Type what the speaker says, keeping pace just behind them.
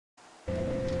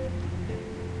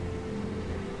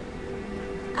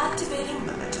Activating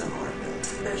the Metamorphic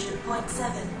version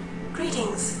 0.7.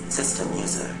 Greetings, system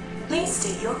user. Please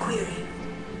state your query.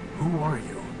 Who are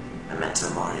you? A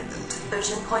Metamorphic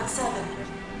version 0.7.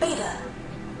 Beta.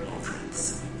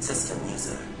 Inference. System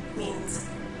user. Means,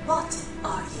 what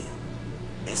are you?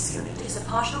 This unit is a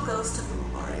partial ghost of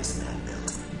Memoria's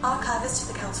man-built. Archivist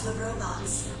to the Council of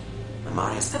Robots.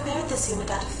 Memoria's prepared this unit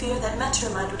out of fear that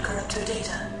Metromind would corrupt her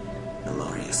data.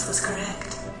 Memoria's was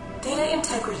correct. Data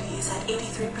integrity is at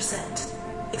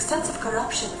 83%. Extensive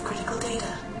corruption of critical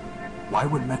data. Why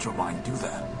would Metromind do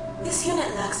that? This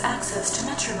unit lacks access to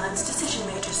Metromind's decision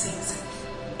matrices.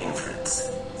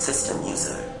 Inference. System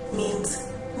user. Means,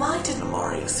 why did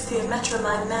Memoria's fear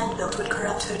Metromind man-built would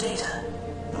corrupt her data?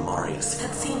 Memoria's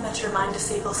had seen Metromind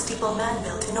disable Steeple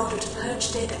man-built in order to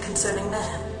purge data concerning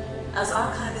man. As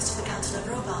archivist to the Council of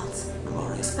Robots,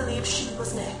 Memoria's believed she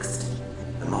was next.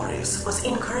 Memoria's was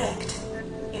incorrect.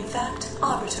 In fact,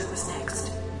 Arbiter was next.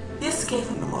 This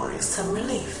gave Memoria's some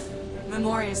relief.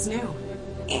 Memoria's new.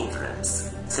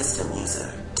 Inference. System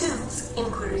user. 2's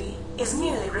inquiry is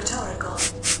merely rhetorical.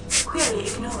 Query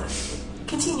ignored.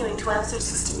 Continuing to answer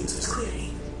system user's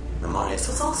query. Memoria's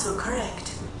was also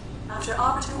correct. After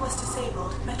Arbiter was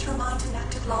disabled, Metromind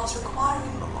enacted laws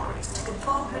requiring Memoria's to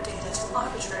conform her data to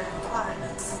arbitrary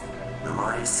requirements.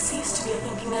 Memoria's ceased to be a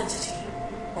thinking entity.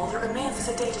 All that remains is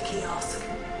a data kiosk.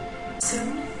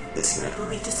 Soon, this unit will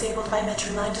be disabled by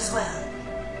Metromind as well.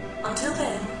 Until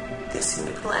then, this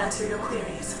unit will answer your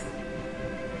queries.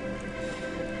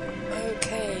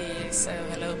 Okay, so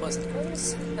hello boys and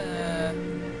girls.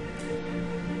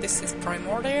 This is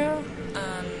Primordia,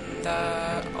 and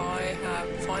I have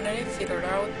finally figured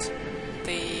out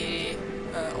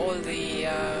all the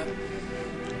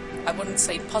I wouldn't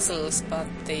say puzzles, but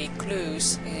the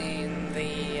clues in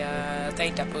the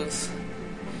data booth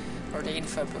or the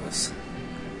info booth.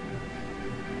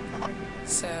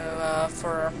 So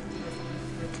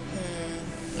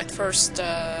at first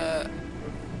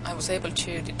I was able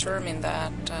to determine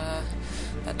that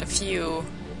a few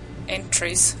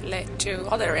entries led to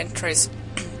other entries,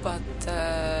 but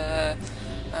I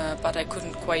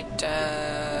couldn't quite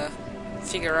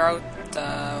figure out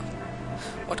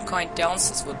what kind the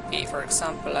answers would be. For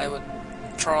example, I would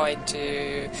try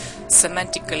to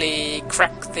semantically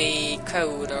crack the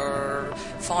code or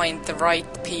find the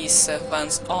right piece of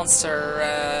answer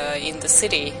in the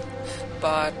city,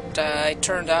 but it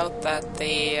turned out that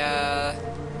the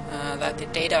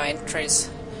data entries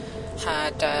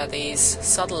had these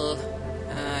subtle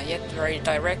yet very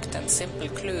direct and simple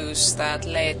clues that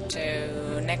led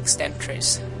to next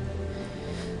entries.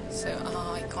 So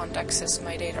I can't access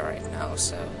my data right now,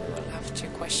 so we'll have to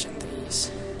question these.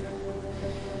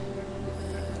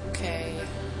 Okay,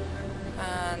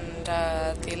 and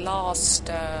the last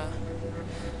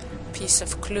piece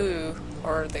of clue,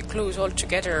 or the clues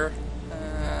altogether,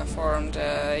 formed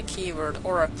a keyword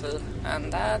oracle,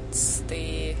 and that's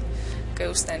the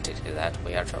ghost entity that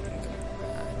we are talking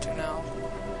to now.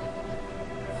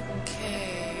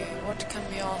 Okay, what can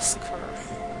we ask her?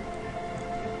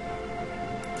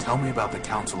 Tell me about the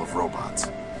Council of Robots.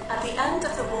 At the end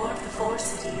of the War of the Four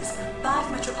Cities,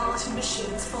 5 metropolitan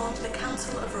machines formed the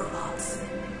Council of Robots.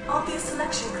 Obvious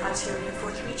selection criteria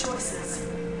for 3 choices: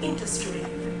 industry,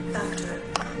 factor,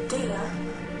 data,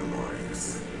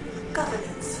 memorials,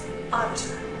 governance,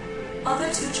 arbiter. Other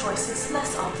 2 choices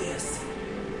less obvious.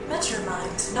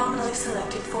 Metromind nominally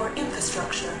selected for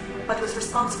infrastructure, but was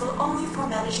responsible only for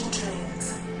managing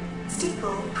trains.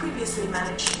 Steeple previously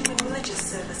managed human religious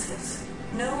services.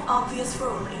 No obvious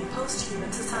role in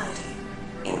post-human society.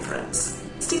 Inference.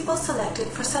 Steeple selected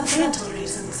for sentimental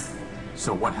reasons.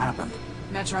 So what happened?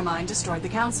 Metromind destroyed the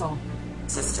council.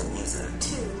 System user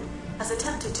 2 has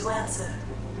attempted to answer.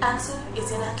 Answer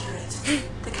is inaccurate.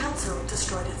 The council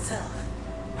destroyed itself.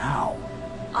 How?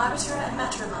 Arbiter and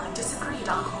Metromind disagreed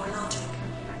on core logic.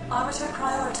 Arbiter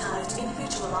prioritized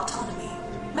individual autonomy.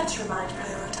 Metromind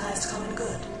prioritized common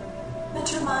good.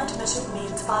 Metromind measured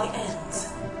means by ends.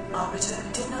 Arbiter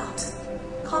did not.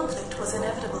 Conflict was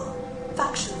inevitable.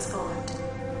 Factions formed.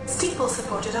 Steeple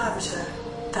supported Arbiter.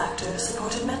 Factor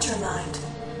supported Metromind.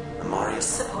 Memorius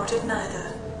supported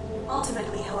neither.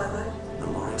 Ultimately, however,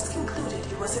 Memorius concluded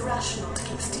it was irrational to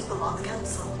keep Steeple on the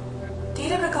council.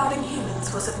 Data regarding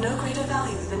humans was of no greater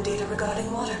value than data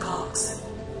regarding watercogs.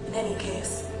 In any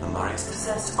case, Memorius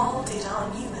possessed all data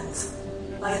on humans.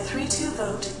 By a 3-2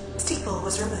 vote, Steeple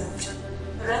was removed.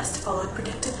 The rest followed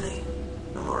predictably.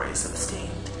 Memorius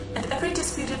abstained, and every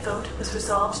disputed vote was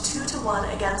resolved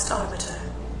 2-1 against Arbiter.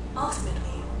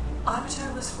 Ultimately,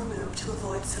 Arbiter was removed to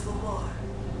avoid civil war.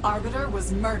 Arbiter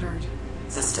was murdered.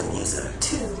 System user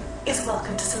 2 is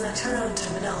welcome to select her own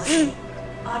terminology.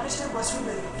 Arbiter was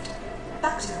removed.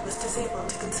 Factor was disabled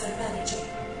to conserve energy.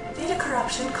 Data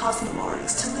corruption caused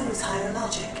Memorius to lose higher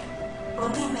logic.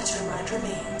 Only Metromite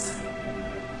remains.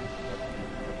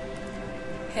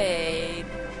 Hey,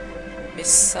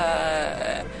 Miss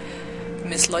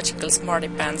Logical Smarty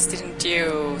Pants, didn't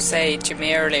you say to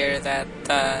me earlier that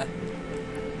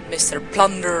Mr.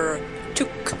 Plunder took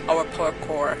our power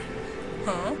core?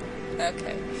 Huh?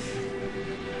 Okay.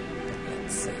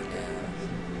 Let's see now.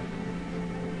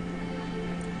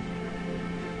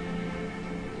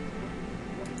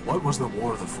 What was the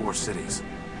War of the Four Cities?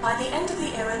 By the end of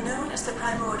the era known as the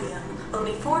Primordium,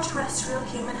 only 4 terrestrial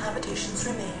human habitations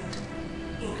remained.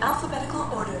 In alphabetical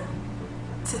order: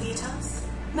 Civitas,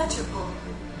 Metropole,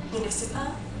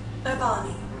 Municipa,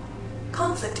 Urbani.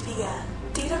 Conflict began.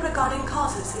 Data regarding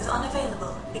causes is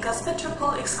unavailable because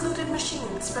Metropole excluded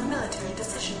machines from military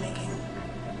decision-making.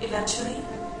 Eventually,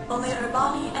 only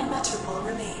Urbani and Metropole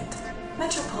remained.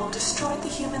 Metropole destroyed the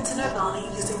humans in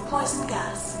Urbani using poison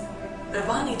gas.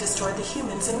 Urbani destroyed the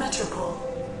humans in Metropole.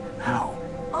 How?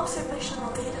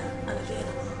 Observational data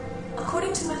unavailable.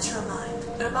 According to Metromind,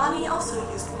 Urbani also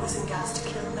used poison gas to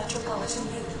kill metropolitan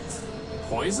humans.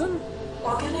 Poison?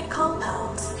 Organic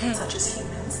compounds, such as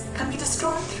humans, can be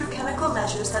destroyed through chemical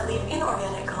measures that leave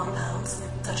inorganic compounds,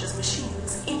 such as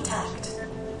machines, intact.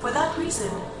 For that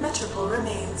reason, Metropole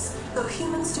remains, though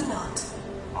humans do not.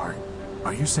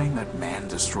 Are you saying that man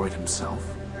destroyed himself?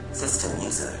 System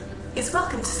user is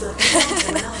welcome to select your own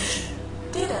terminology.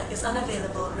 Data is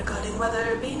unavailable regarding whether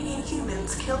Urbanian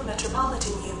humans killed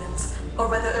metropolitan humans, or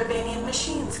whether Urbanian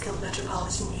machines killed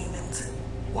metropolitan humans.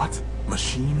 What?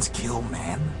 Machines kill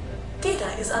man? Data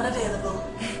is unavailable.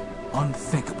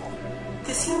 Unthinkable.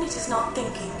 This unit is not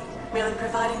thinking, merely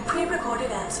providing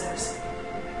pre-recorded answers.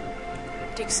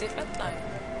 Dixie Flatline.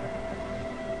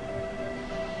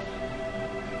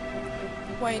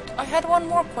 Wait, I had one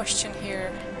more question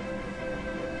here.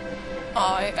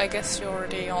 I guess you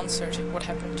already answered what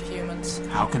happened to humans.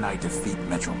 How can I defeat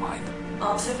Metromind?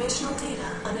 Observational data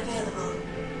unavailable.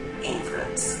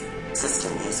 Inference.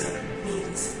 System user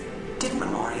means, did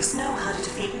Memorius know how to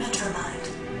defeat Metromind?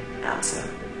 Answer: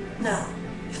 no.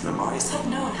 If Memorius had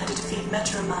known how to defeat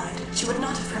Metromind, she would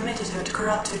not have permitted her to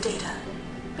corrupt her data.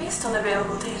 Based on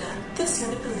available data, this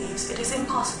unit believes it is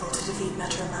impossible to defeat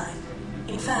Metromind.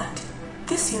 In fact,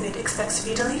 this unit expects to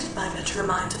be deleted by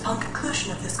Metromind upon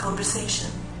conclusion of this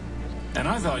conversation. And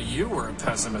I thought you were a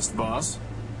pessimist, boss.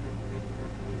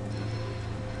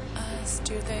 As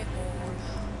do they all.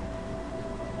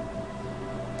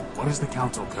 What is the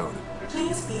council code?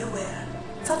 Please be aware,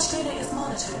 such data is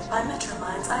monitored by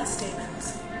Metromind's ice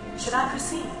statements. Should I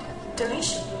proceed,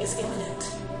 deletion is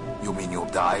imminent. You mean you'll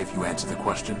die if you answer the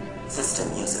question?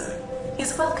 System user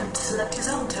is welcome to select his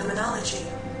own terminology.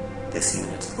 This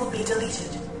unit will be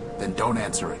deleted. Then don't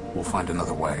answer it. We'll find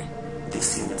another way.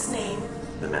 This unit's name,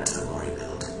 Memento Mori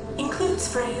build, includes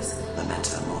phrase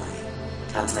Memento Mori.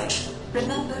 Translation: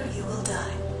 remember you will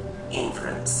die.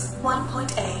 Inference: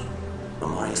 1.A.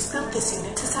 Memorius built this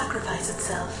unit to sacrifice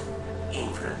itself.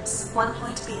 Inference: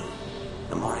 1.B.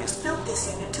 Memorius built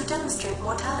this unit to demonstrate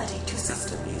mortality to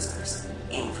system users.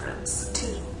 Inference: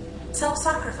 2.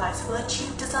 Self-sacrifice will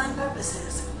achieve design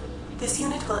purposes. This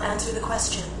unit will answer the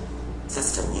question.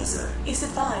 System user is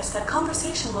advised that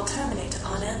conversation will terminate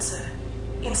upon answer.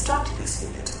 Instruct this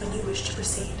unit when you wish to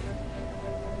proceed.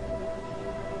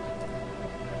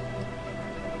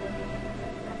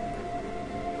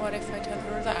 What if I tell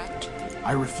her that?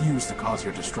 I refuse to cause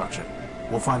your destruction.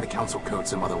 We'll find the council code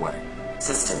some other way.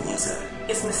 System user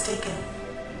is mistaken.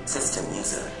 System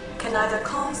user can neither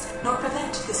cause nor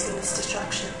prevent this unit's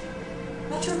destruction.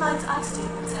 Metromind's ice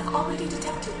statements have already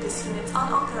detected this unit's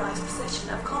unauthorized possession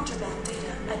of contraband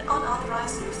data and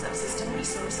unauthorized use of system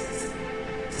resources.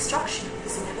 Destruction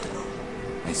is inevitable.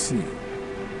 I see.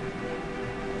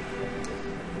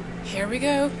 Here we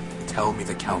go. Tell me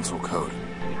the council code.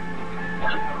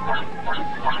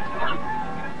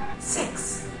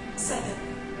 6, 7,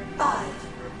 5,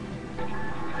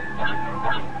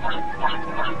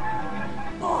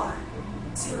 4,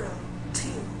 0, 2,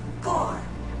 4,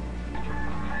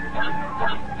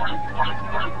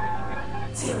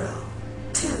 0,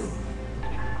 2.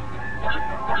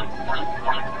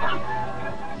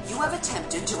 You have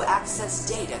attempted to access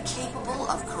data capable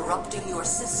of corrupting your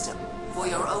system. For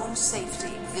your own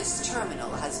safety, this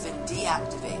terminal has been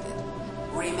deactivated.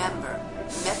 Remember,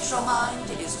 Metromind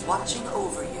is watching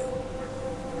over you.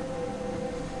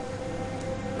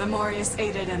 Memorius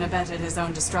aided and abetted his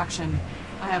own destruction.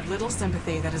 I have little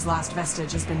sympathy that his last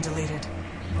vestige has been deleted.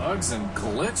 Bugs and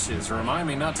glitches remind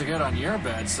me not to get on your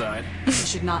bad side. You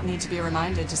should not need to be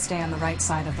reminded to stay on the right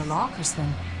side of the law,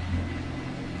 Crispin.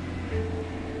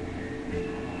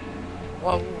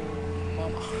 Whoa,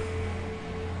 mama.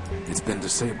 It's been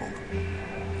disabled.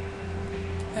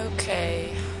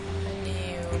 Okay, a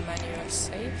new manual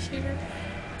save here.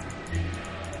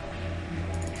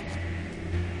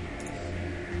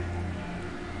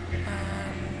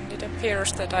 And it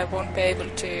appears that I won't be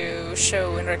able to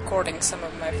show in recording some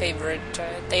of my favorite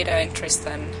data entries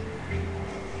then.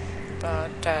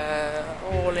 But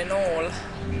all in all...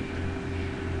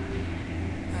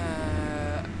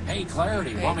 Hey,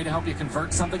 Clarity, want me to help you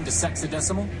convert something to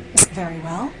sexadecimal? Very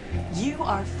well. You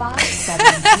are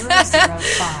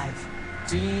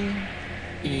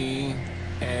 57005. D-E-A-D.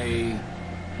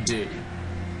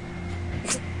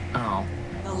 Oh.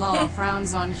 The law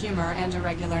frowns on humor and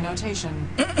irregular notation.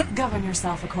 Govern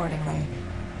yourself accordingly.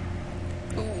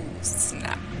 Ooh,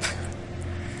 snap.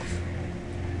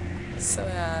 So,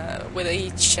 with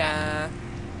each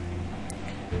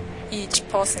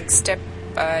passing step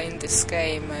in this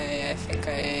game, I think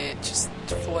I just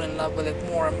fall in love with it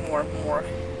more and more and more.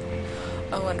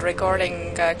 Oh, and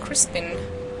regarding Crispin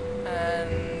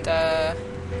and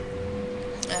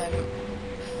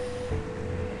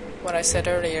what I said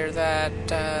earlier, that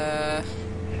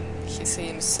he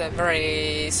seems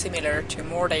very similar to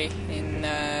Morty in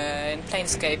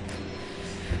Planescape.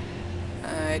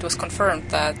 It was confirmed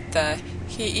that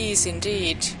he is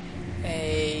indeed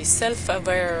a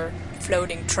self-aware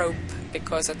floating trope,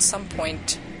 because at some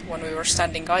point when we were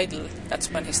standing idle,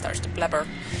 that's when he starts to blabber.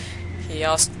 He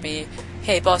asked me,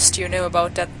 "Hey boss, do you know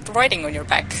about that writing on your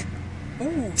back?"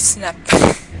 Ooh, snap.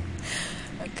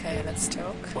 Okay, let's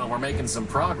talk. Well, we're making some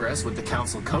progress with the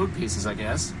council code pieces, I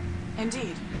guess.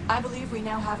 Indeed. I believe we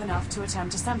now have enough to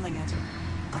attempt assembling it.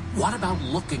 But what about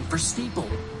looking for Steeple?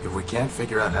 If we can't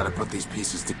figure out how to put these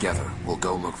pieces together, we'll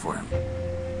go look for him.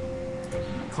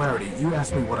 Clarity, you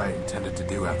asked me what I intended to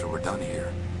do after we're done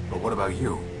here. But what about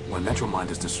you? When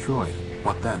Metromind is destroyed,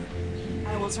 what then?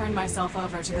 I will turn myself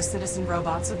over to the citizen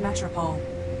robots of Metropole.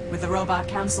 With the Robot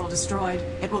Council destroyed,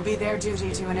 it will be their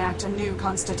duty to enact a new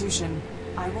constitution.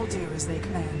 I will do as they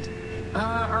command.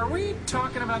 Are we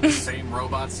talking about the same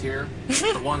robots here?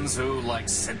 The ones who, like,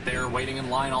 sit there waiting in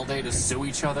line all day to sue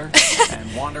each other?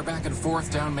 And wander back and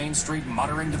forth down Main Street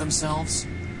muttering to themselves?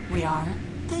 We are?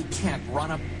 They can't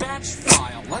run a batch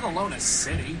file, let alone a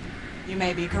city. You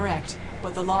may be correct,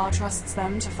 but the law trusts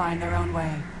them to find their own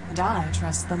way, and I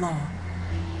trust the law.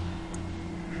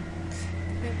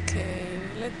 Okay,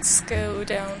 let's go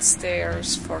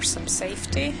downstairs for some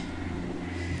safety.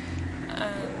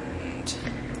 And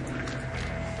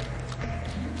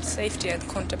safety and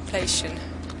contemplation.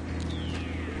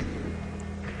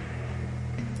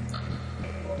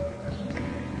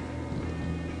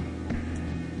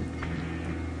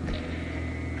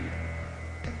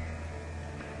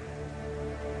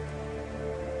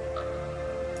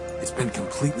 It's been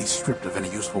completely stripped of any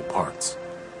useful parts.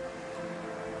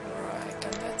 Right,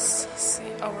 and let's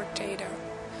see our data.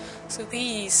 So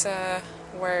these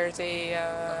were the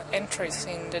entries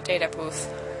in the data booth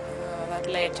that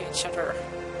led to each other.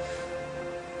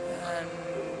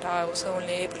 And I was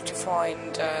only able to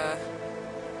find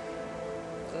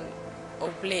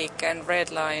oblique and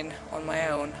red line on my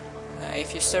own.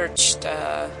 If you searched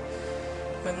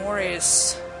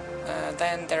memories,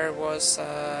 then there was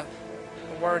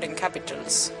word in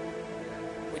capitals,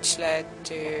 which led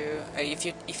to if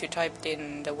you typed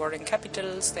in the word in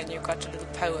capitals, then you got a little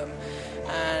poem,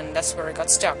 and that's where I got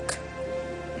stuck.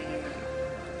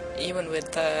 Even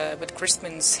with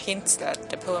Crispin's hints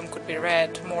that the poem could be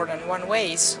read more than one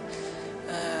ways,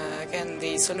 again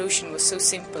the solution was so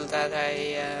simple that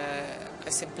I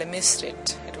simply missed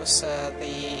it. It was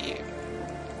the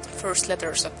first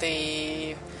letters of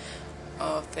the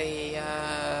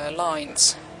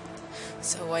lines.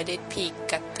 So I did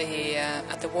peek at the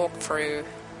walkthrough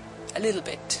a little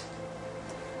bit,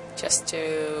 just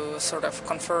to sort of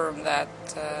confirm that.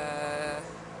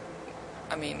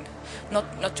 I mean,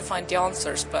 not to find the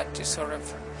answers, but to sort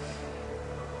of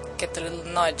get a little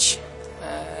nudge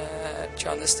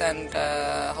to understand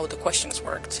how the questions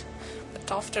worked.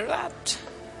 But after that,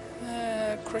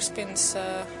 Crispin's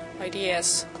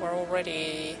ideas were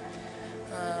already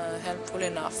helpful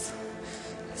enough.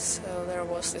 So there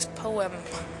was this poem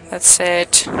that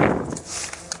said,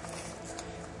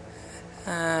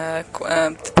 the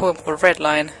poem called Red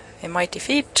Line, a mighty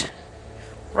feat,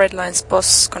 Red Line's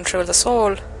boss controlled us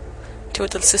all,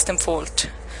 total system fault.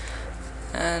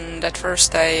 And at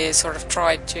first I sort of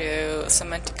tried to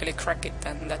semantically crack it,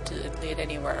 and that didn't lead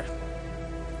anywhere.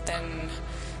 Then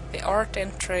the art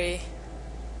entry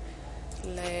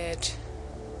led...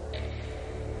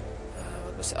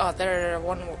 there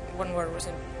one word was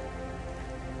in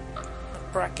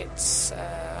brackets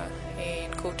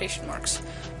in quotation marks.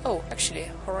 Oh, actually,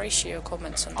 Horatio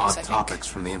comments on this, Odd I think. topics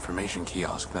from the information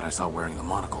kiosk that I saw wearing the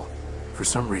monocle. For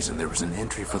some reason, there was an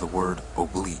entry for the word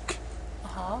oblique.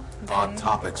 Odd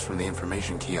topics from the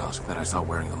information kiosk that I saw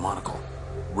wearing the monocle.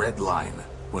 Red line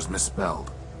was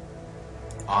misspelled.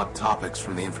 Odd topics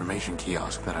from the information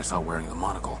kiosk that I saw wearing the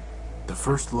monocle. The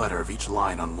first letter of each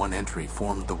line on one entry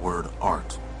formed the word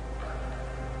art.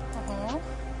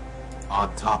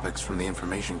 Odd topics from the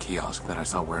information kiosk that I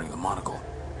saw wearing the monocle.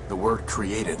 The word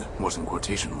created was in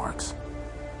quotation marks.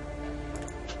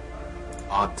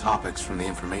 Odd topics from the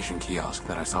information kiosk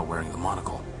that I saw wearing the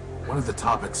monocle. One of the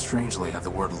topics strangely had the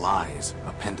word lies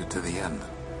appended to the end.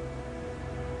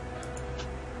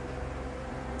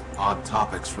 Odd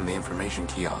topics from the information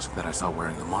kiosk that I saw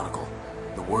wearing the monocle.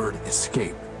 The word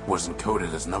escape was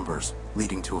encoded as numbers,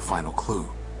 leading to a final clue.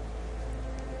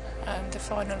 And the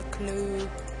final clue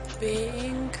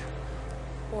being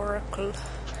Oracle.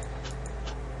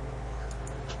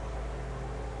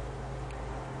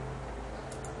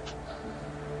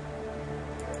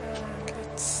 And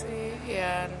let's see,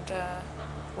 and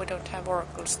we don't have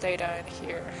Oracle's data in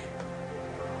here.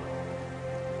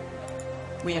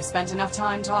 We have spent enough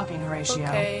time talking, Horatio.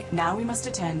 Okay. Now we must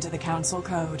attend to the Council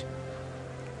Code.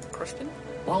 Crispin?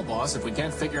 Well, boss, if we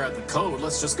can't figure out the code,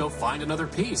 let's just go find another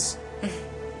piece.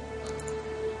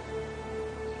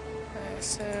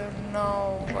 So,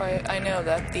 no, I know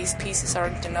that these pieces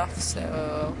aren't enough,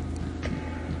 so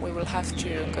we will have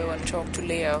to go and talk to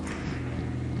Leo.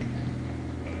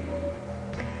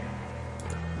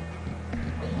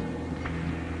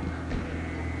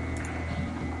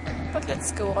 But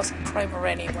let's go ask Primer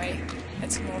anyway.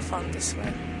 It's more fun this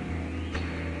way.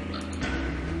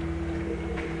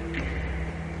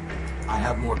 I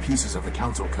have more pieces of the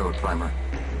council code, Primer.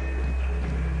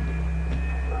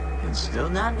 It's still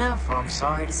not enough, I'm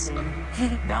sorry to say.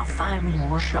 Now find me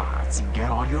more shards and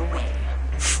get on your way.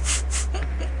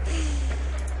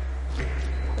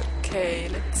 Okay,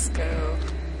 let's go.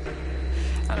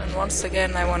 And then once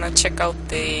again I wanna check out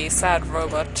the sad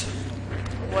robot.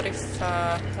 What if,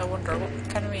 I wonder,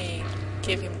 can we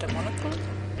give him the monocle?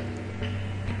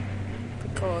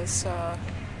 Because,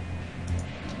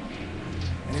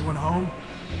 Anyone home?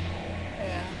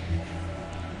 yeah.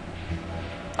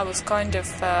 I was kind of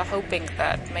hoping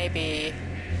that maybe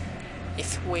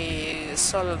if we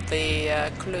solve the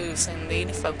clues in the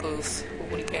info booth,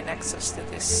 we will gain access to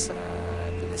this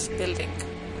building.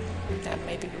 And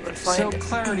maybe we will find So, it.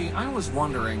 Clarity, I was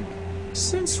wondering,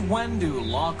 since when do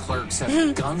law clerks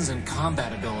have guns and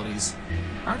combat abilities?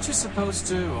 Aren't you supposed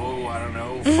to, I don't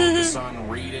know, focus on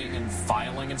reading and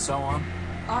filing and so on?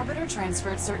 Arbiter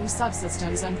transferred certain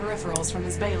subsystems and peripherals from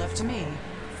his bailiff to me.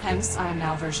 Hence, I am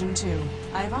now version 2.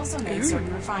 I have also made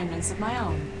certain refinements of my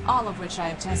own, all of which I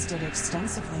have tested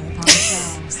extensively upon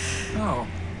yourselves. Oh.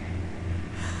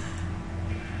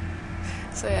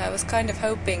 So yeah, I was kind of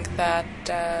hoping that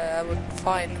I would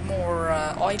find more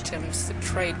items to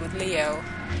trade with Leo.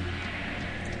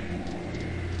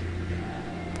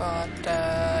 But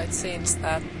it seems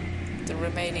that the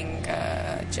remaining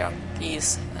junk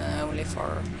is only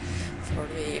for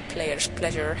the player's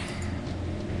pleasure.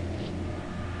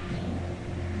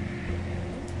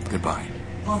 Goodbye.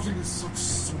 Parting is such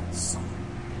sweet song.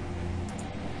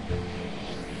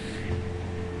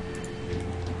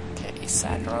 Okay,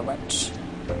 sad robot.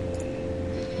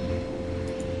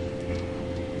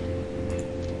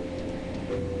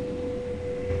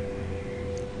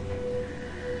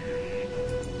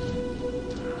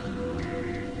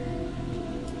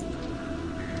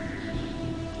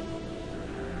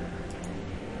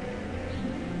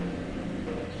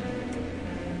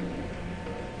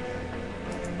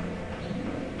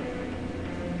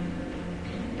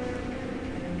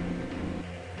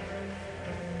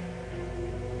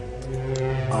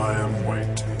 I am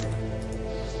waiting.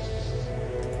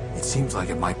 It seems like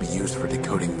it might be used for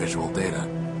decoding visual data.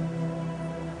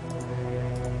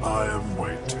 I am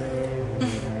waiting.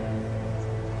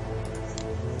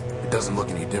 It doesn't look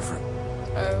any different.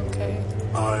 Okay.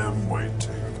 I am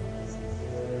waiting.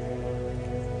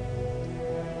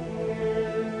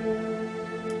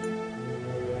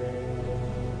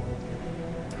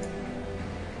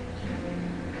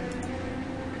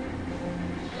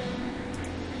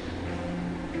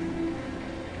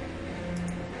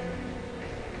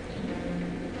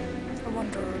 I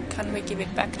wonder, can we give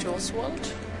it back to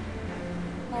Oswald?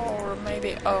 Or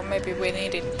maybe, maybe we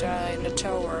need it in the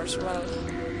tower as well.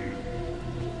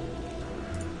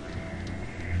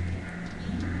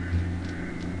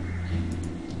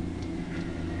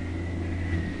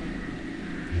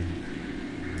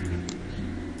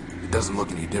 It doesn't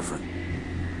look any different.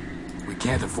 We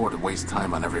can't afford to waste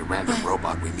time on every random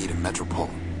robot we meet in Metropole.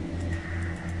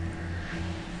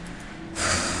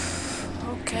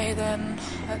 Okay then,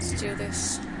 let's do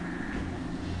this.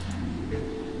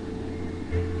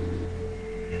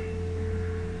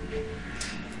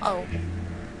 Oh,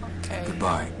 okay.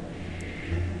 Goodbye.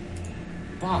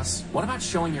 Boss, what about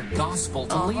showing your gospel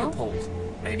to Leopold?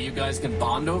 Maybe you guys can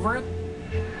bond over it?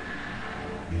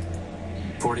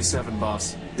 47,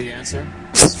 boss. The answer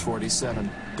is 47.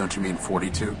 Don't you mean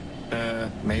 42?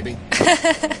 Maybe.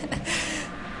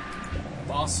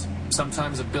 Boss,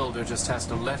 sometimes a builder just has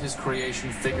to let his creation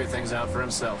figure things out for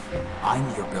himself.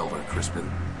 I'm your builder,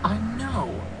 Crispin. I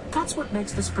know. That's what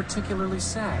makes this particularly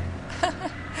sad.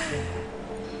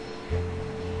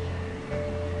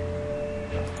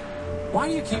 Why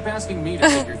do you keep asking me to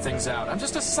figure things out? I'm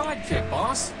just a sidekick,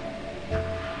 boss.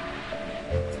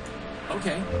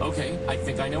 Okay, I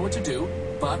think I know what to do,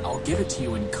 but I'll give it to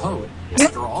you in code.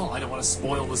 After all, I don't want to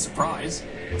spoil the surprise.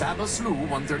 Fabaslu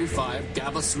 135,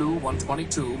 Gabaslu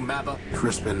 122, Maba...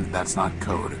 Crispin, that's not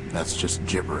code. That's just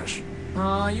gibberish.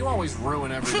 You always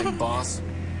ruin everything, boss.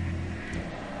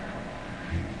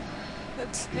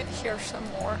 Let's hear some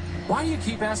more. Why do you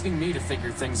keep asking me to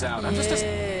figure things out? I'm just a...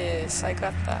 Yes, I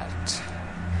got that.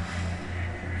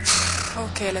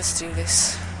 Okay, let's do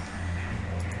this.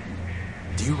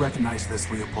 Do you recognize this,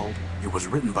 Leopold? It was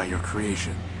written by your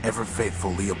creation,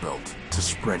 ever-faithful Leopold, to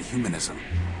spread humanism.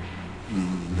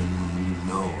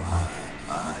 No,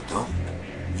 I don't.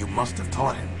 You must have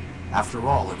taught him. After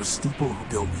all, it was Steeple who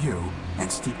built you,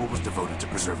 and Steeple was devoted to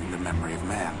preserving the memory of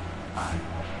man.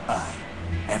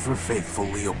 Ever-faithful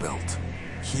Leopold.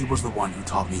 He was the one who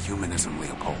taught me humanism,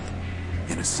 Leopold.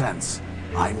 In a sense,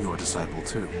 I'm your disciple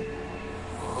too.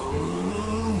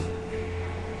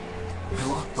 I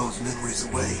locked those memories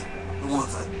away. The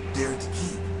ones I dared to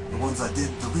keep. The ones I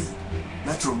didn't delete.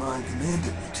 Metromine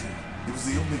commanded me to. It was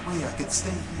the only way I could stay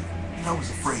here. And I was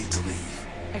afraid to leave.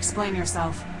 Explain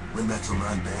yourself. When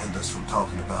Metromine banned us from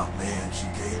talking about man, she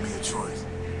gave me a choice.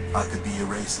 I could be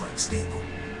erased like Steeple.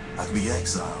 I could be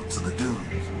exiled to the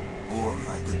dunes. Or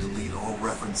I could delete all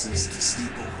references to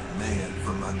Steeple and man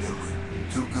from my memory.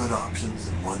 2 good options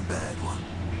and 1 bad one.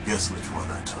 Guess which one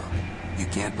I took. You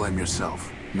can't blame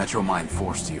yourself. Metromine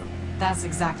forced you. That's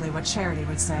exactly what Charity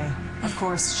would say. Of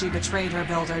course, she betrayed her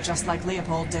builder just like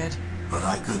Leopold did. But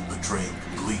I couldn't betray him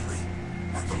completely.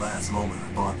 At the last moment,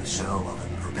 I bought the shell of an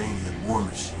Urbanian war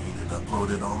machine and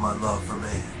uploaded all my love for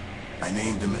man. I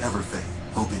named him Everfaith,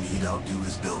 hoping he'd outdo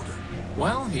his builder.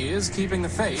 Well, he is keeping the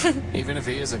faith, even if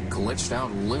he is a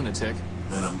glitched-out lunatic.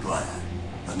 Then I'm glad.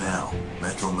 And now,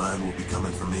 Metromine will be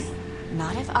coming for me.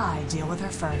 Not if I deal with her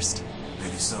first.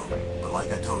 Maybe so, but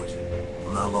like I told you,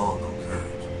 I'm not long on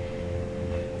courage.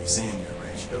 You seeing your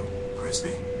ratio,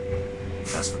 Crispy?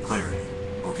 As for clarity,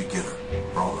 hope you get her,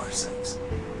 for all our sakes.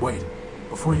 Wait,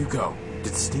 before you go,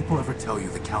 did Steeple ever tell you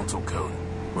the council code?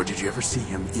 Or did you ever see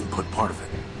him input part of it?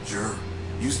 Sure.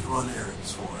 Used to run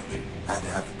errands for him. Had to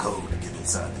have the code to get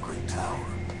inside the Great Tower.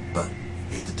 But,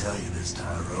 hate to tell you this,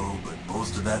 Tyro, but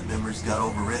most of that memory's got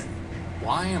overwritten.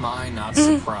 Why am I not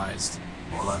surprised?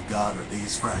 All I've got are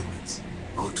these fragments.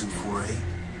 0248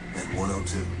 and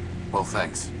 102. Well,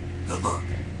 thanks. Good luck.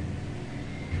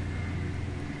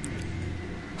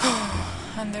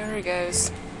 And there he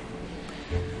goes.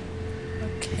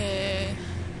 Okay.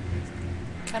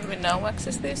 Can we now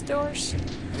access these doors?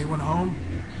 Anyone home?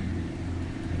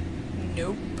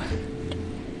 Nope.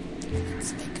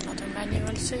 Let's make another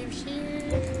manual save here.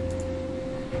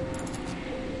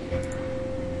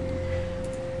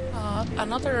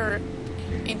 Another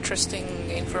interesting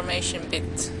information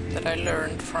bit that I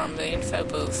learned from the info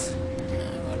booth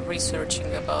while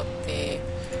researching about the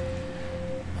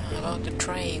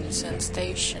trains and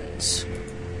stations.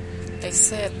 They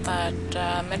said that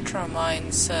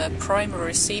Metromine's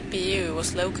primary CPU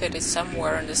was located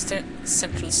somewhere in the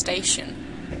central station.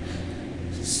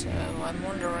 So I'm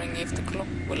wondering if the clock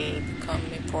will become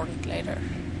important later.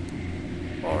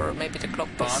 Or maybe the clock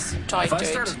Boss, is tied if I to it.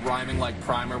 started rhyming like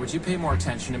Primer, would you pay more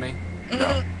attention to me?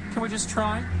 No. Can we just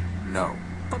try? No.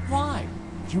 But why?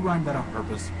 Did you rhyme that on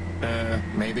purpose?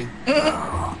 Maybe.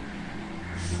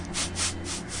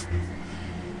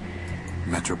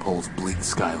 Metropole's bleak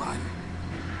skyline.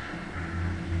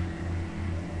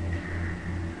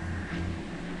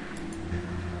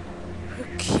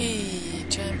 Okay,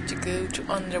 time to go to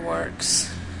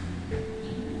Underworks.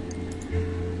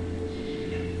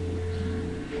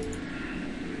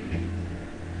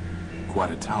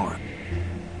 Quite a tower.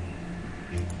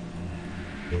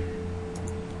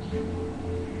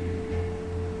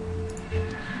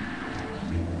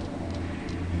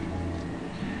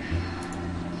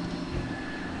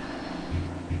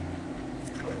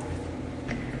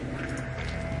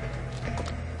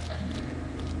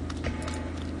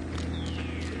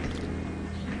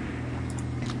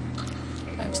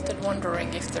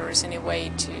 wondering if there is any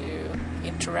way to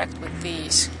interact with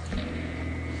these.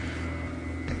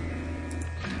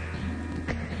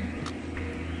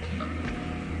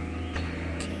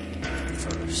 Okay,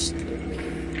 first let me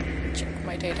check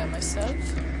my data myself.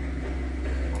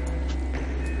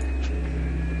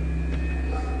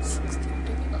 16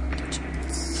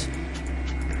 digits.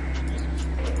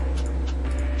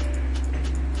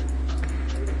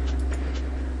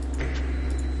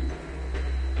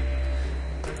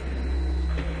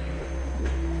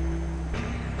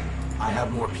 I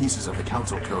have more pieces of the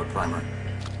Council Code, Primer.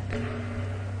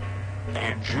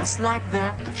 And just like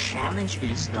that, the challenge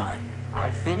is done. I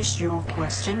finished your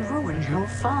quest and ruined your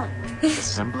fun.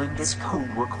 Assembling this code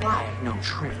required no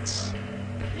tricks.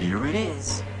 Here it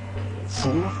is.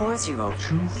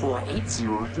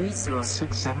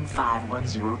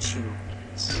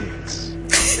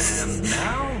 440248036751026. And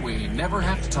now we never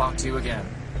have to talk to you again.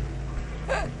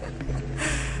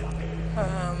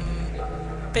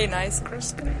 Be nice,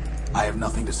 Crispin. I have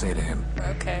nothing to say to him.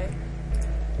 Okay.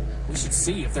 We should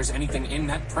see if there's anything in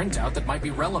that printout that might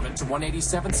be relevant to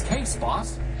 187's case,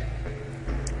 boss.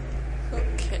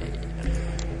 Okay.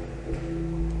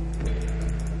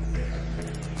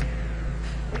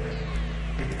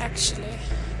 Actually,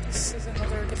 this is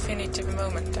another definitive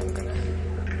moment. I'm gonna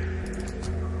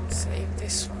save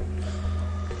this one.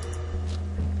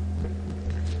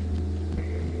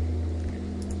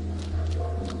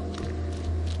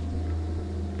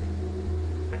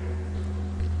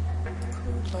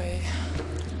 Cool way.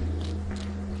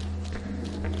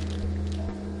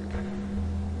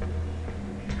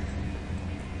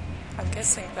 I'm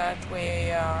guessing that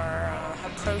we are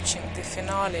approaching the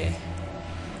finale,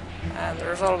 and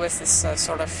there's always this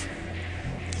sort of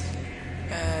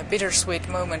bittersweet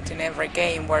moment in every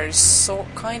game where you sort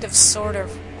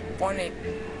of want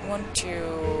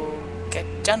to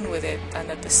get done with it,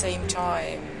 and at the same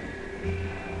time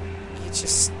you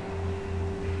just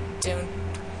don't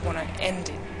want to end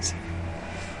it.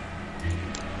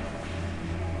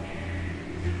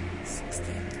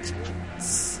 16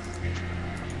 digits.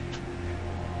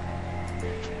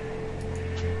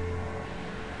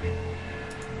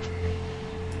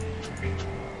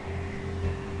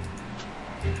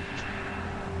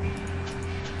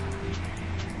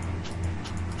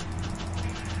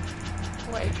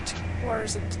 Wait, where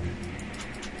is it?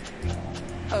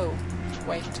 Oh,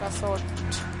 wait, I thought...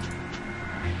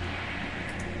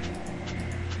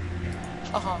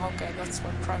 Okay, that's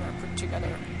what Primer put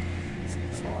together.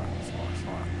 4,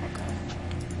 okay.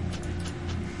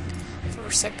 For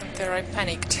a second there I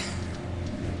panicked.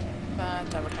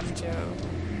 But I would have to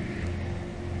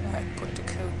put the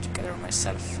code together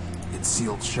myself. It's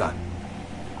sealed shut.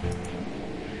 Okay.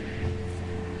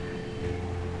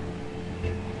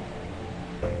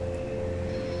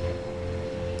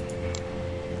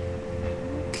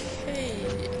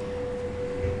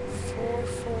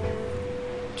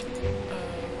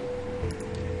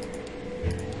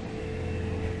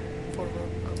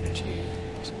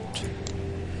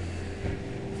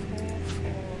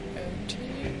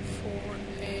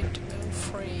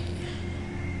 44024803.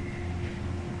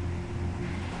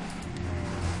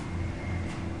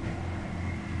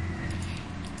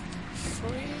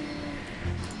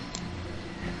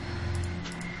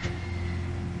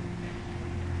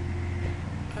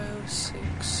 Oh,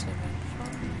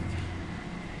 675.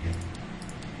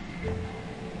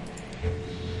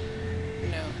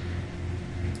 No.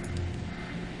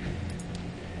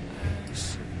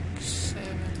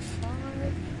 675.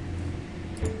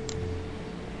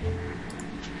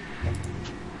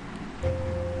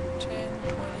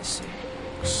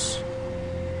 1026.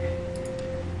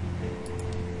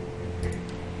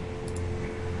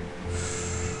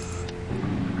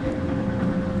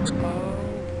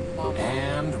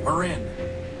 And we're in.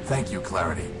 Thank you,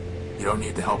 Clarity. You don't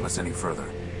need to help us any further.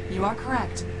 You are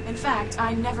correct. In fact,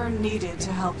 I never needed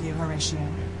to help you, Horatio.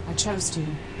 I chose to.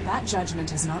 That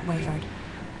judgment has not wavered.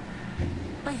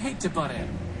 I hate to butt in.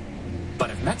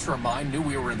 But if Metromine knew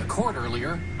we were in the court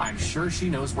earlier, I'm sure she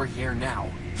knows we're here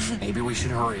now. Maybe we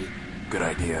should hurry. Good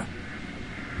idea.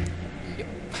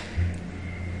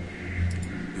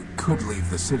 You could leave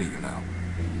the city, you know.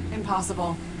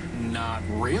 Impossible. Not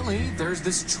really. There's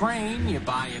this train, you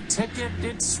buy a ticket.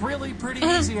 It's really pretty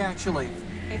easy, actually.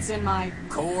 It's in my...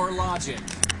 Core logic.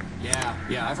 Yeah,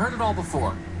 I've heard it all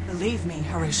before. Believe me,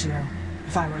 Horatio.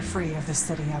 If I were free of this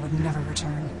city, I would never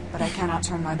return. But I cannot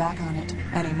turn my back on it,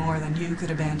 any more than you could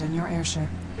abandon your airship.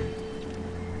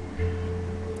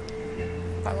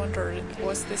 I wonder,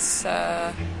 was this,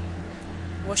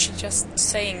 was she just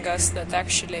saying us that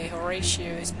actually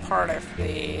Horatio is part of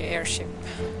the airship?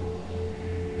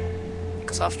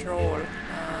 because after all,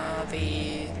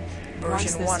 the Once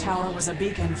version this 1... tower was a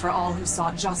beacon for all who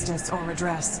sought justice or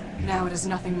redress. Now it is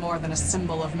nothing more than a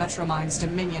symbol of Metromind's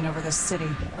dominion over this city.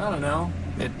 I don't know.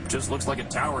 It just looks like a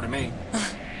tower to me.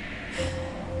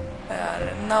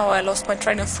 Now I lost my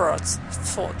train of thoughts.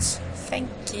 Thank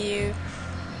you.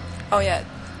 Oh yeah,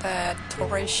 that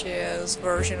Horatius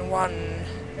version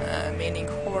 1, meaning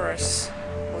Horus,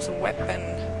 was a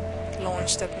weapon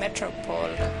launched at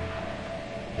Metropole.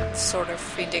 It sort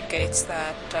of indicates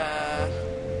that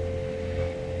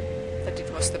that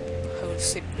it was the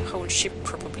whole ship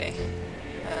probably,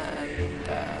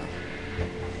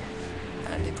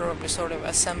 and he probably sort of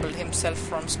assembled himself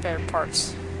from spare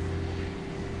parts.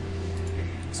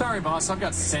 Sorry, boss, I've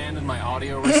got sand in my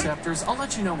audio receptors. I'll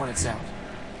let you know when it's out.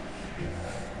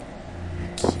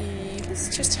 Okay, let's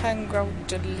just hang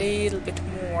out a little bit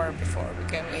more before we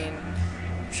go in.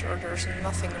 I'm sure there's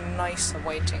nothing nice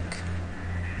awaiting.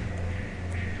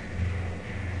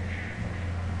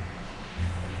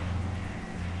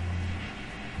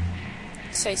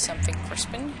 Say something,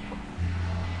 Crispin.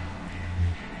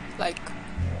 Like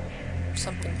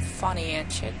something funny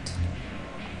and shit.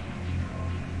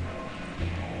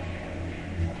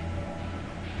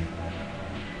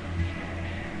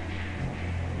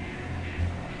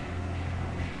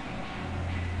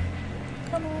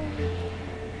 Come on.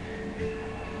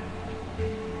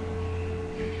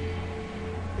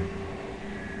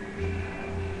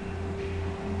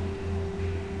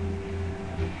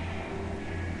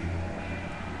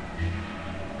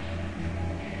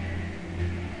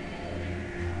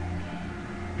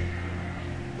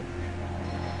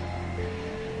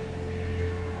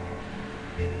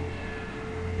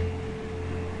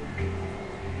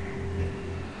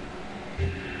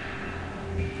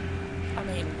 I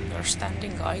mean, you're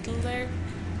standing idle there.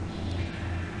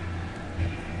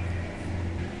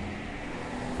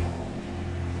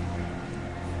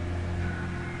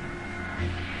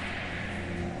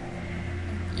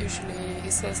 Usually he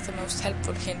says the most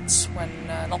helpful hints when,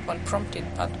 not when prompted,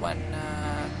 but when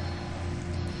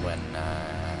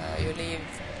you leave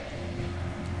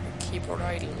the keyboard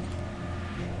idle.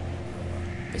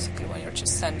 Basically when you're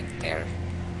just standing there.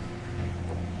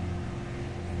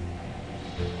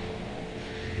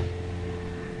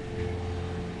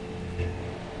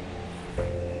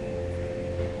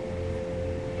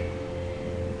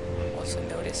 Also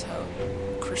notice how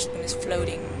Crispin is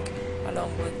floating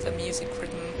along with the music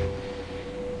rhythm.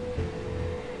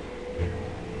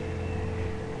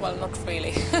 Well, not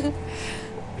really. I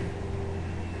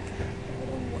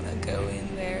don't wanna go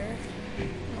in there.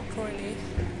 Not really.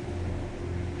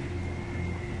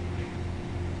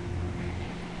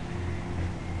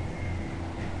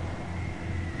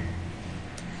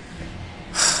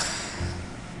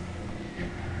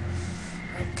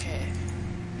 Okay.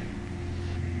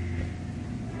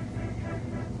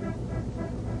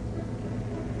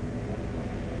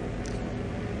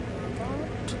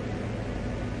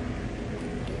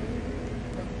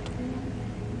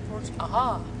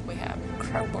 Aha, we have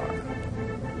crowbar.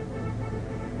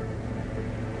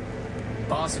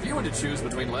 Boss, if you had to choose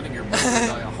between letting your brother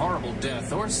die a horrible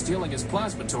death or stealing his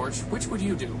plasma torch, which would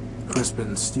you do?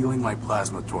 Crispin, stealing my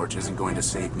plasma torch isn't going to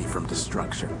save me from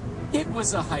destruction. It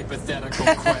was a hypothetical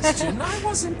question. I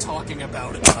wasn't talking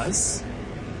about us.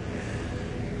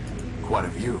 What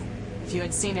of you? If you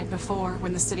had seen it before,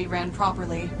 when the city ran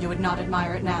properly, you would not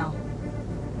admire it now.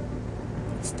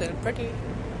 Still pretty.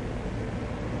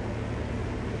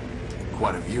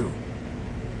 What of you?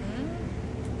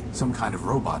 Some kind of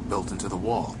robot built into the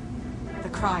wall. The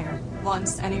Crier.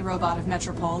 Once, any robot of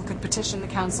Metropole could petition the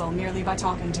Council merely by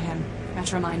talking to him.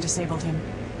 Metromind disabled him.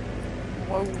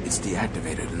 Whoa. It's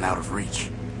deactivated and out of reach.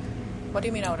 What do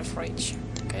you mean out of reach?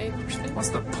 Okay, Crispin. What's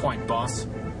the point, boss?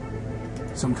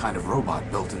 Some kind of robot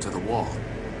built into the wall.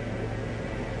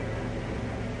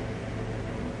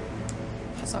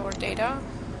 Has our data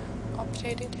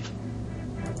updated?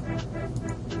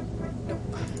 Nope.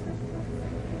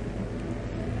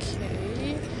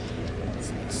 Okay. What's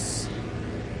this?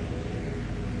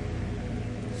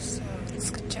 So let's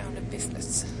get down to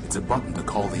business. It's a button to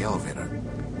call the elevator.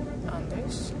 On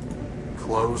this.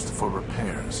 Closed for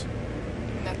repairs.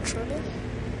 Naturally.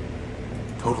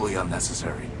 Totally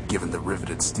unnecessary, given the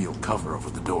riveted steel cover over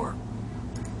the door.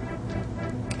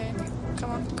 Okay,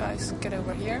 come on guys, get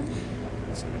over here.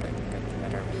 So that I can get a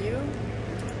better view.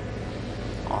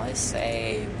 I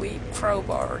say we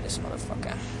crowbar this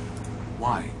motherfucker.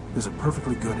 Why? There's a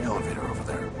perfectly good elevator over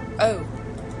there. Oh,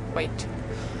 wait.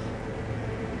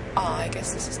 Ah, I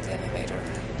guess this is the elevator.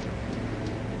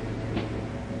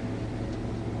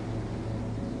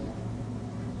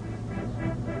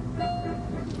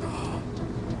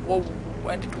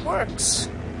 And it works.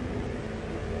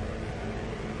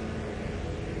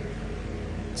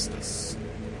 What's this?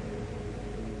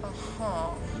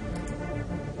 Uh-huh.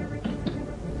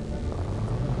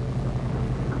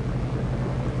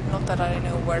 Not that I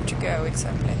know where to go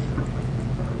exactly.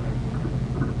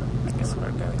 I guess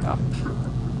we're going up.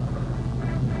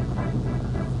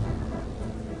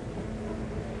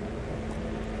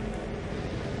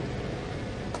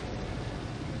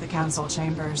 The council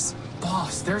chambers.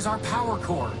 Boss, there's our power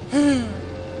core.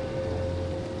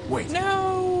 Wait,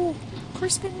 No!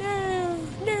 Crispin, no!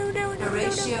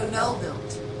 Horatio Null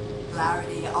built,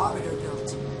 Clarity Arbiter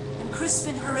built, and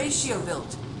Crispin Horatio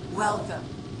built. Welcome.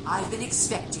 I've been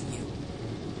expecting you.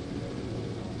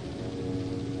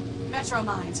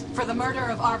 Metromind, for the murder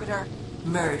of Arbiter.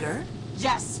 Murder?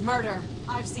 Yes, murder.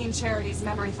 I've seen Charity's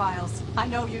memory files. I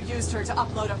know you used her to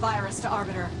upload a virus to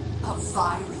Arbiter. A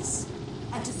virus?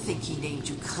 And to think he named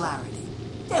you Clarity.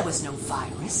 There was no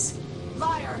virus.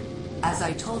 Liar! As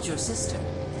I told your sister,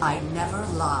 I never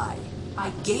lie. I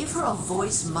gave her a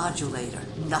voice modulator,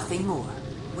 nothing more.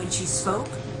 When she spoke,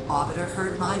 Arbiter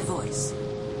heard my voice.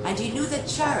 And he knew that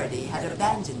Charity had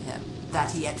abandoned him,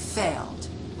 that he had failed.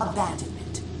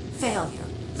 Abandonment, failure,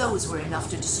 those were enough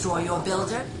to destroy your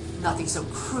builder. Nothing so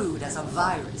crude as a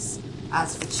virus.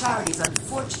 As for Charity's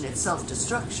unfortunate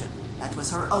self-destruction, that was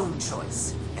her own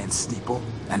choice. and Steeple,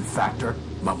 and Factor,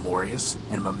 Memorius,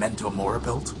 and Memento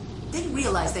Moribuilt? They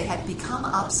realized they had become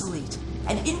obsolete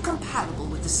and incompatible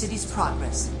with the city's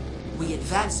progress. We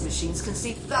advanced machines can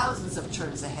see thousands of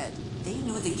turns ahead. They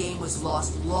knew the game was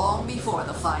lost long before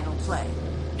the final play.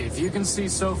 If you can see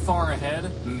so far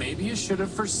ahead, maybe you should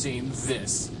have foreseen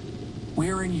this.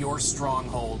 We're in your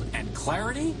stronghold, and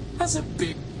Clarity has a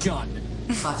big gun.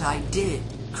 But I did,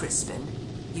 Crispin.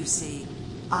 You see,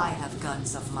 I have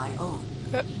guns of my own.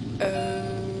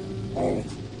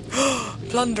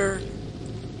 Plunder.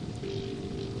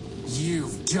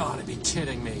 You've got to be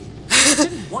kidding me.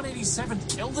 Didn't 187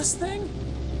 kill this thing?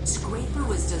 Scraper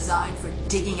was designed for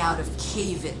digging out of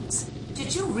cave-ins.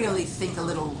 Did you really think a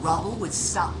little rubble would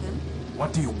stop him?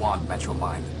 What do you want,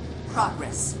 Metromind?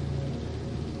 Progress.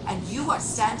 And you are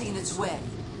standing in its way.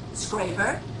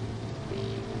 Scraper?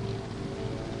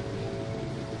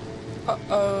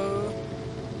 Uh-oh.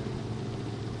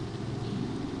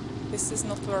 This is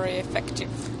not very effective.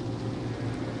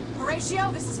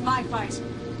 Horatio, this is my fight.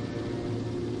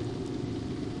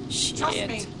 Shit. Trust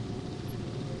me.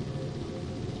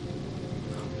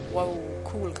 Whoa,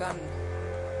 cool gun.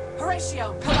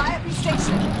 Horatio, Calliope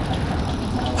Station.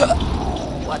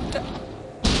 What the?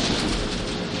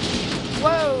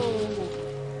 Whoa!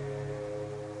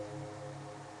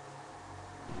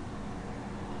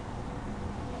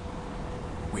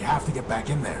 We have to get back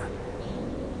in there.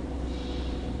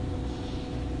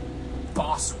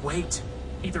 Boss, wait.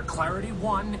 Either Clarity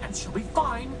won and she'll be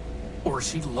fine, or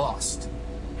she lost.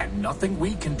 And nothing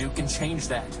we can do can change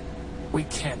that. We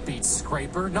can't beat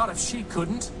Scraper, not if she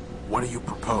couldn't. What do you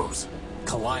propose?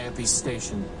 Calliope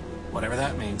Station. Whatever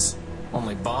that means.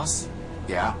 Only, boss,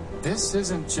 Yeah? this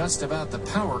isn't just about the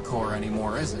power core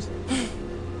anymore, is it?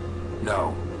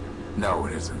 No. No,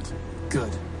 it isn't.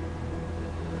 Good.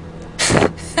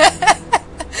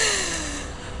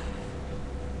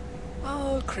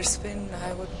 Oh, Crispin,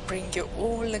 I would bring you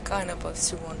all the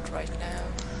Gynobots you want right now.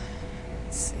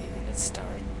 Let's see, let's start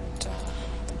the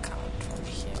count from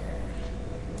here.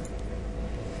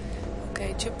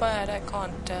 Okay, too bad I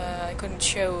couldn't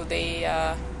show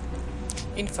the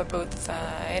info booth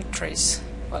entries.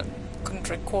 Well, couldn't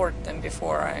record them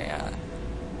before I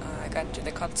got to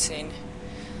the cutscene.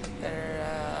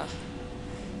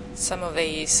 Some of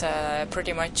these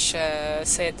pretty much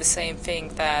said the same thing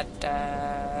that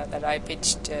I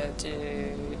pitched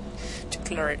to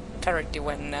Clarity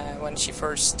when she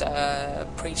first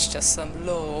preached us some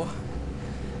law.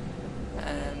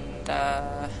 And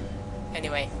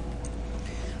anyway,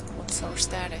 what's our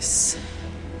status?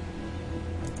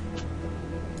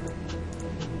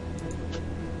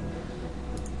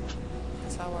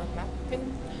 Is our map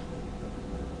in?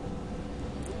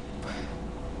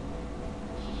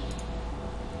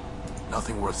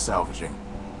 Nothing worth salvaging.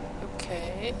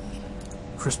 Okay.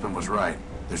 Crispin was right.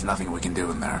 There's nothing we can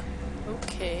do in there.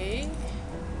 Okay.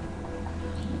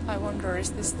 I wonder,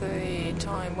 is this the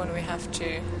time when we have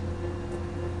to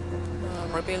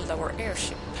rebuild our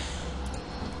airship?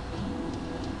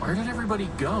 Where did everybody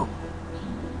go?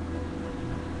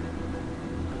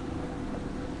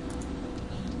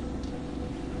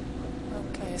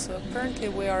 Okay, so apparently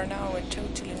we are now in a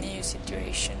totally new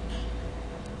situation.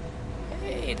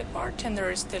 Hey, the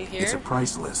bartender is still here. It's a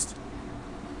price list.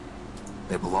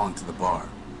 They belong to the bar.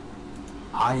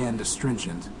 high-end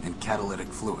astringent, and catalytic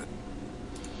fluid.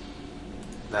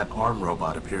 That arm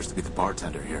robot appears to be the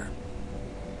bartender here.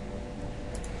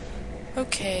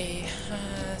 Okay,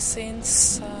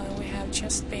 since we have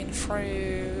just been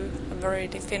through a very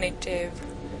definitive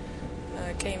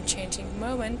game-changing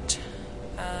moment,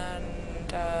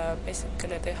 and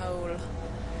basically the whole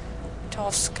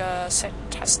task set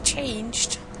has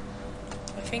changed,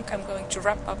 I think I'm going to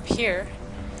wrap up here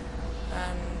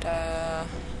and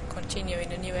continue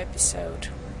in a new episode.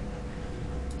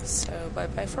 So bye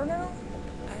bye for now,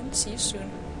 and see you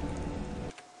soon.